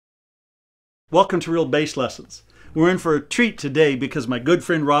Welcome to Real Bass Lessons. We're in for a treat today because my good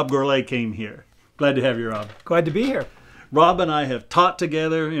friend Rob Gourlay came here. Glad to have you, Rob. Glad to be here. Rob and I have taught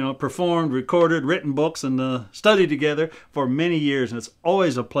together, performed, recorded, written books, and studied together for many years, and it's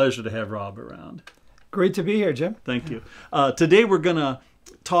always a pleasure to have Rob around. Great to be here, Jim. Thank you. Today we're going to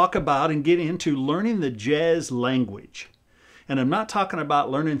talk about and get into learning the jazz language. And I'm not talking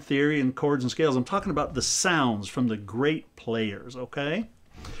about learning theory and chords and scales. I'm talking about the sounds from the great players, okay?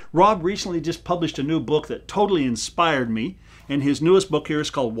 Rob recently just published a new book that totally inspired me, and his newest book here is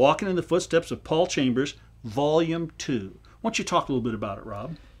called Walking in the Footsteps of Paul Chambers, Volume 2. Why don't you talk a little bit about it,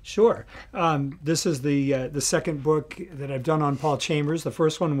 Rob? Sure. This is the second book that I've done on Paul Chambers. The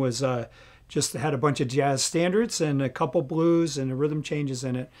first one was just had a bunch of jazz standards and a couple blues and rhythm changes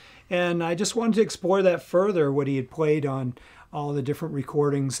in it. And I just wanted to explore that further, what he had played on all the different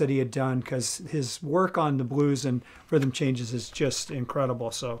recordings that he had done, because his work on the blues and rhythm changes is just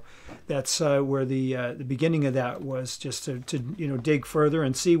incredible. So that's where the beginning of that was, just to dig further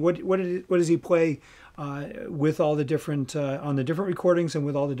and see what does he play with all the different on the different recordings and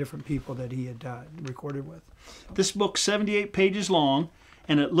with all the different people that he had recorded with. This book's 78 pages long,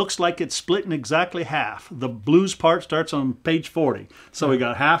 and it looks like it's split in exactly half. The blues part starts on page 40. So we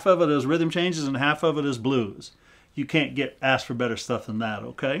got half of it as rhythm changes and half of it as blues. You can't ask for better stuff than that,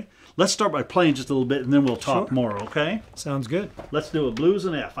 okay? Let's start by playing just a little bit, and then we'll talk more, okay? Sounds good. Let's do a blues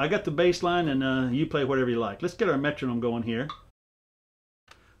and F. I got the bass line, and you play whatever you like. Let's get our metronome going here.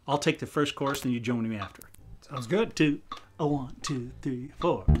 I'll take the first chorus, and you join me after. Sounds good. 2, 1, 2, 3,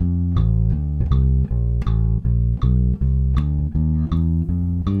 4.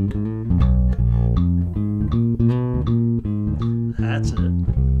 That's it.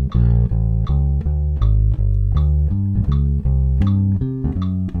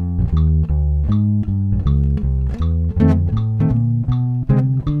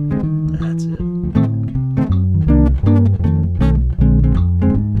 That's it.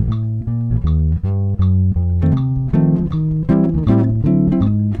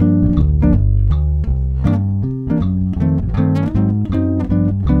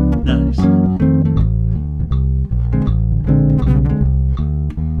 Nice.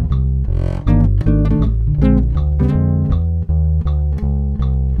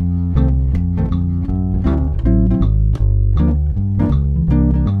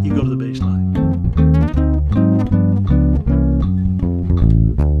 You go to the bass line.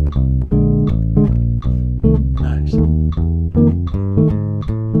 Nice.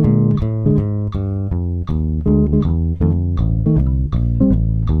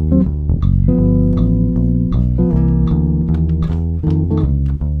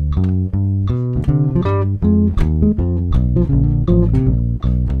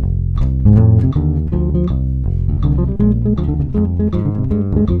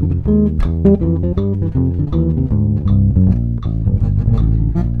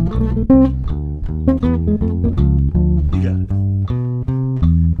 You got it.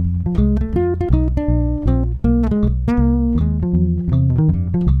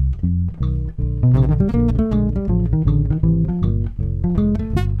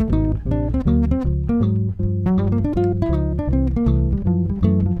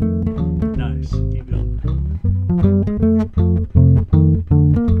 Nice. Keep going.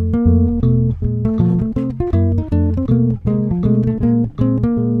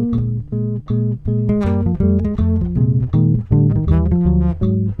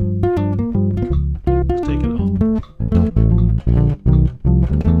 Let's take it home.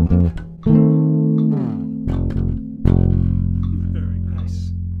 Very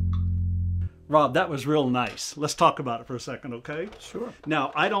nice. Rob, that was real nice. Let's talk about it for a second, okay? Sure.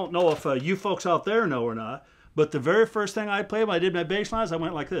 Now, I don't know if you folks out there know or not, but the very first thing I played when I did my bass lines, I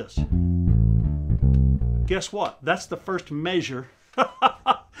went like this. Guess what? That's the first measure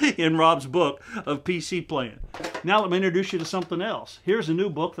in Rob's book of PC playing. Now let me introduce you to something else. Here's a new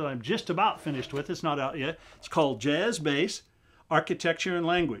book that I'm just about finished with. It's not out yet. It's called Jazz Bass, Architecture and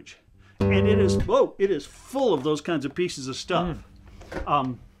Language. And it is full of those kinds of pieces of stuff.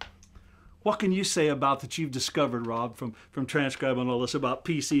 What can you say about that you've discovered, Rob, from transcribing all this about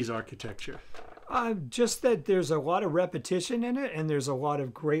PC's architecture? Just that there's a lot of repetition in it, and there's a lot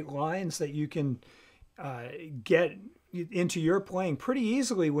of great lines that you can get into your playing pretty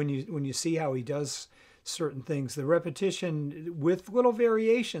easily when you see how he does certain things. The repetition with little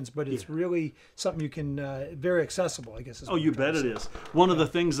variations, but it's really something you can very accessible, I guess. Oh, you bet it is. One of the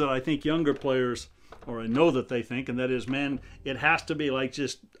things that I think younger players, or I know that they think, and that is, man, it has to be like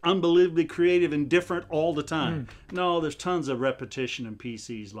just unbelievably creative and different all the time. No, there's tons of repetition in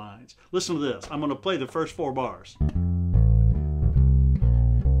PC's lines. Listen to this. I'm going to play the first 4 bars.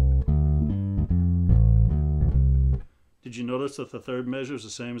 Did you notice that the third measure is the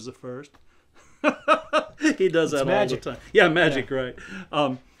same as the first? He does that all the time. Yeah, magic, right.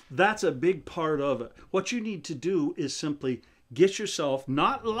 That's a big part of it. What you need to do is simply get yourself,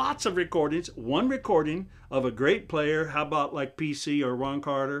 not lots of recordings, one recording of a great player. How about like PC or Ron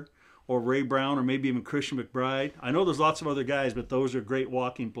Carter or Ray Brown or maybe even Christian McBride? I know there's lots of other guys, but those are great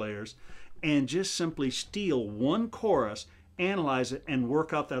walking players. And just simply steal one chorus, analyze it, and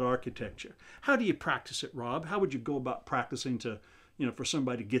work out that architecture. How do you practice it, Rob? How would you go about practicing to, for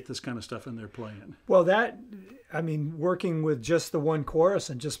somebody to get this kind of stuff in their playing? Well, working with just the one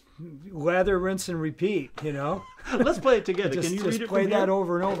chorus and just lather, rinse, and repeat, Let's play it together. Can you read it just play from that here?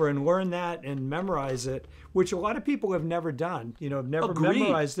 over and over and learn that and memorize it, which a lot of people have never done. Have never Agreed.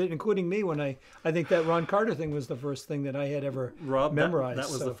 memorized it, including me. When I think that Ron Carter thing was the first thing that I had ever memorized. That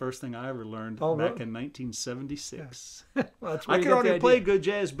was the first thing I ever learned back in 1976. Yeah. Well, that's I could already play good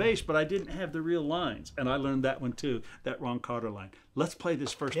jazz bass, but I didn't have the real lines. And I learned that one too, that Ron Carter line. Let's play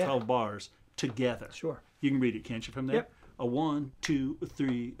this first 12 bars together. Sure. You can read it, can't you, from there? Yep. A 1, 2,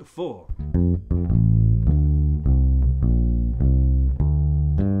 3, 4.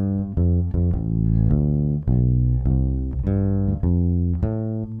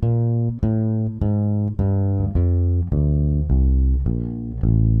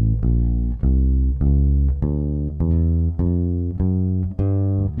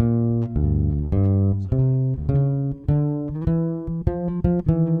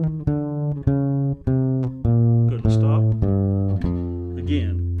 Good to stop.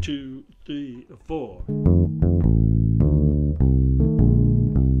 Again, 2, 3, 4.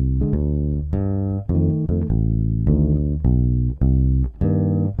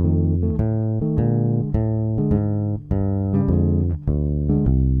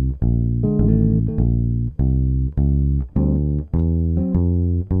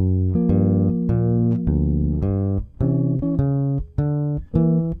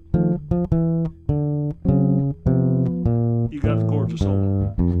 You got the chords or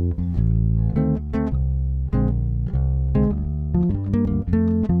solo.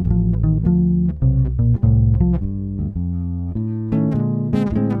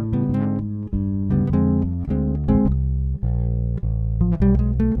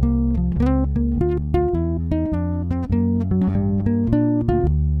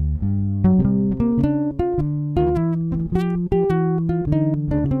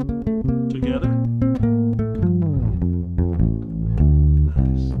 Together.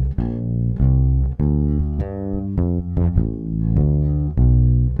 Nice.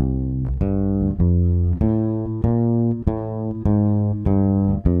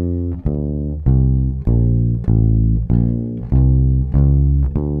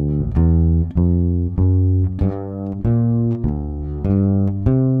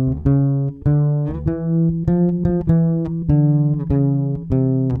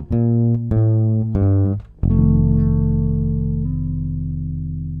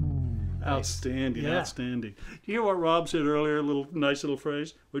 Outstanding, Yeah. outstanding. Do you hear what Rob said earlier? A nice little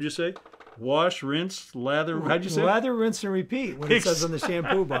phrase. What'd you say? Wash, rinse, lather. How'd you say? Lather, rinse, and repeat when it says on the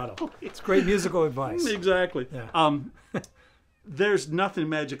shampoo bottle. It's great musical advice. Exactly. Yeah. There's nothing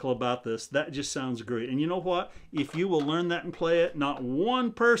magical about this. That just sounds great. And you know what? If you will learn that and play it, not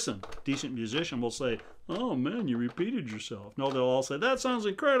one person, decent musician, will say, "Oh man, you repeated yourself." No, they'll all say, "That sounds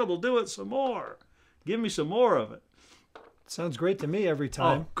incredible. Do it some more. Give me some more of it." Sounds great to me every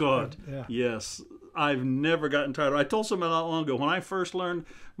time. Oh, good. Yeah. Yes. I've never gotten tired. I told somebody not long ago, when I first learned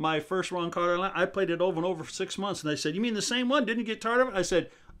my first Ron Carter line, I played it over and over for 6 months. And they said, "You mean the same one? Didn't you get tired of it?" I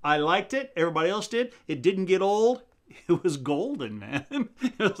said, "I liked it. Everybody else did. It didn't get old. It was golden, man."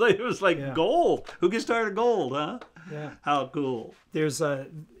 It was like gold. Who gets tired of gold, huh? Yeah. How cool. There's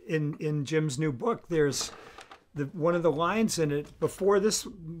in Jim's new book, there's one of the lines in it before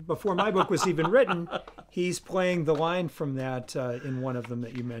my book was even written. He's playing the line from that in one of them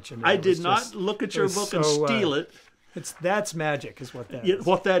that you mentioned. I did not look at your book and steal it. That's magic, is what that Yeah, is.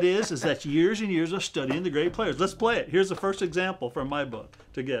 what that is that's years and years of studying the great players. Let's play it. Here's the first example from my book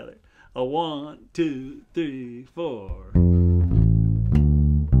together. A 1, 2, 3, 4.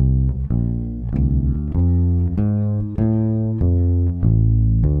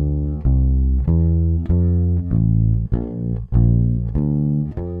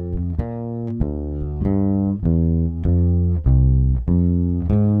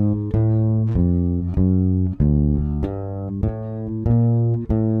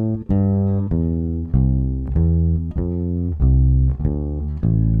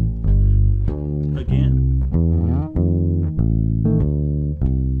 Again.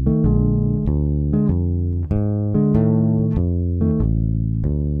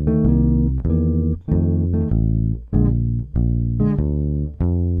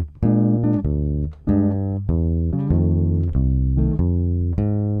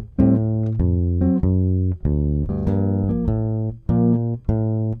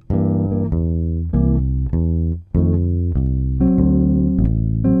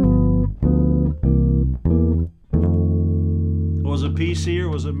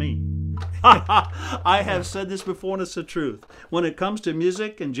 I have said this before, and it's the truth. When it comes to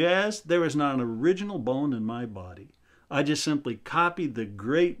music and jazz, there is not an original bone in my body. I just simply copied the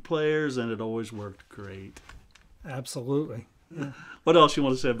great players, and it always worked great. Absolutely. Yeah. What else you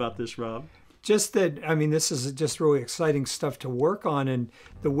want to say about this, Rob? Just that, I mean, this is just really exciting stuff to work on, and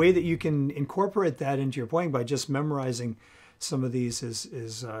the way that you can incorporate that into your playing by just memorizing some of these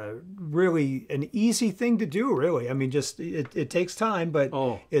is really an easy thing to do, really. I mean, just it takes time, but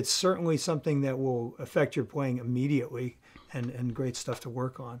it's certainly something that will affect your playing immediately, and great stuff to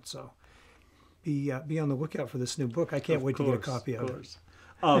work on. So be on the lookout for this new book. I can't wait to get a copy of it.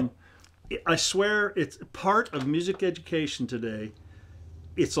 I swear it's part of music education today.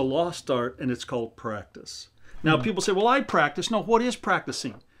 It's a lost art, and it's called practice. Now, people say, well, I practice. No, what is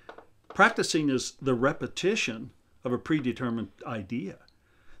practicing? Practicing is the repetition of a predetermined idea.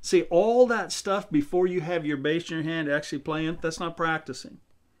 See, all that stuff before you have your bass in your hand actually playing, that's not practicing.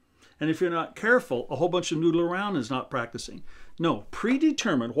 And if you're not careful, a whole bunch of noodle around is not practicing. No,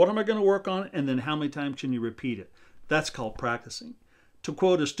 predetermined, what am I going to work on, and then how many times can you repeat it? That's called practicing. To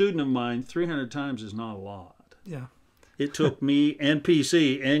quote a student of mine, 300 times is not a lot. Yeah. It took me and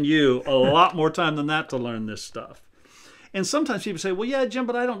PC and you a lot more time than that to learn this stuff. And sometimes people say, well, yeah, Jim,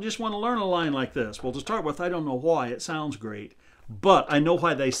 but I don't just want to learn a line like this. Well, to start with, I don't know why. It sounds great. But I know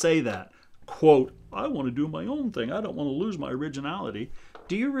why they say that. Quote, I want to do my own thing. I don't want to lose my originality.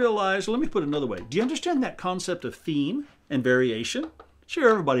 Do you realize, let me put it another way. Do you understand that concept of theme and variation? Sure,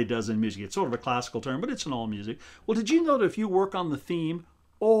 everybody does in music. It's sort of a classical term, but it's in all music. Well, did you know that if you work on the theme,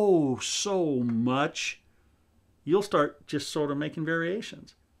 so much, you'll start just sort of making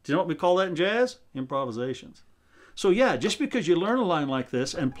variations. Do you know what we call that in jazz? Improvisations. So yeah, just because you learn a line like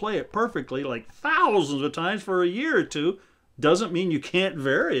this and play it perfectly like thousands of times for a year or two doesn't mean you can't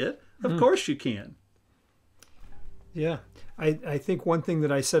vary it. Of course you can. Yeah. I think one thing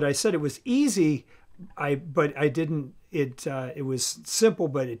that I said it was easy, but I didn't. It was simple,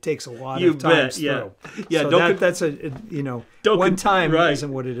 but it takes a lot of time through. Yeah. So that's one time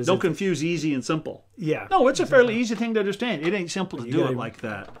isn't what it is. Don't confuse easy and simple. Yeah. No, it's a fairly easy thing to understand. It ain't simple to do it like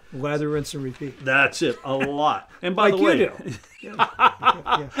that. Lather, rinse, and repeat. That's it. A lot. And by like the way, you do.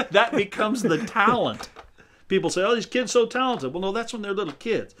 that becomes the talent. People say, oh, these kids so talented. Well, no, that's when they're little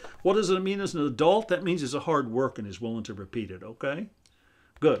kids. What does it mean as an adult? That means he's a hard work and is willing to repeat it, okay?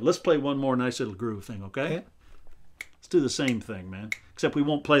 Good. Let's play one more nice little groove thing, okay? Let's do the same thing, man. Except we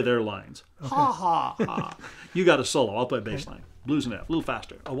won't play their lines. Okay. Ha, ha, ha. You got a solo. I'll play bass line. Blues and F. A little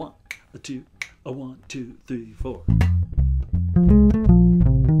faster. A 1, a 2, a 1, 2, 3, 4.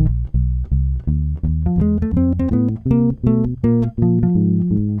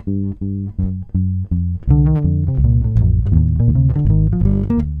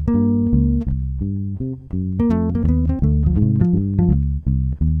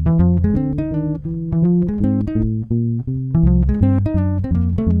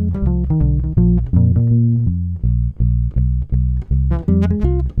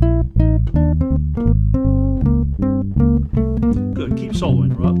 Good. Keep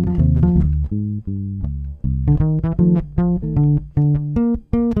soloing, Rob.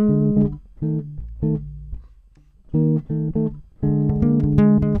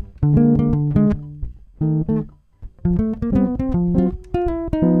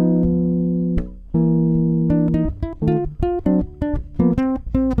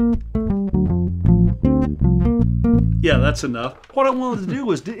 Yeah, that's enough. What I wanted to do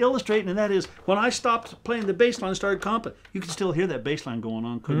was to illustrate, and that is when I stopped playing the bass line and started comping, you can still hear that bass line going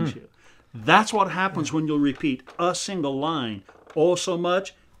on, couldn't you? That's what happens when you'll repeat a single line so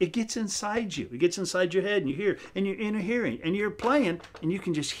much, it gets inside you. It gets inside your head, and you hear, and you're inner hearing, and you're playing, and you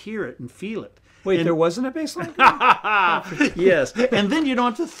can just hear it and feel it. Wait, there wasn't a bass line? Yes. And then you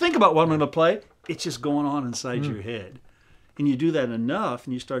don't have to think about what I'm going to play. It's just going on inside your head. And you do that enough,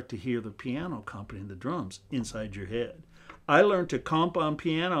 and you start to hear the piano accompanying the drums inside your head. I learned to comp on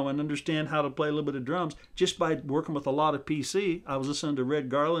piano and understand how to play a little bit of drums just by working with a lot of PC. I was listening to Red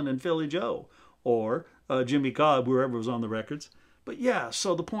Garland and Philly Joe, or Jimmy Cobb, whoever was on the records. But yeah,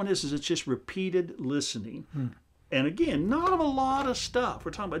 so the point is it's just repeated listening. And again, not a lot of stuff.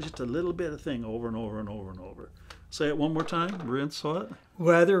 We're talking about just a little bit of thing over and over and over and over. Say it one more time. Rinse what?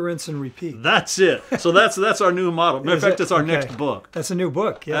 Lather, rinse, and repeat. That's it. So that's our new model. Matter of fact, it's our next book. That's a new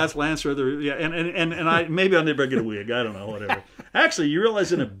book. Yeah. That's Lance Ruther. Yeah, and I maybe I'll never get a wig. I don't know. Whatever. Actually, you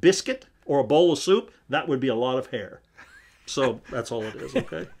realize in a biscuit or a bowl of soup that would be a lot of hair. So that's all it is.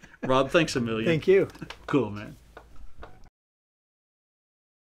 Okay. Rob, thanks a million. Thank you. Cool, man.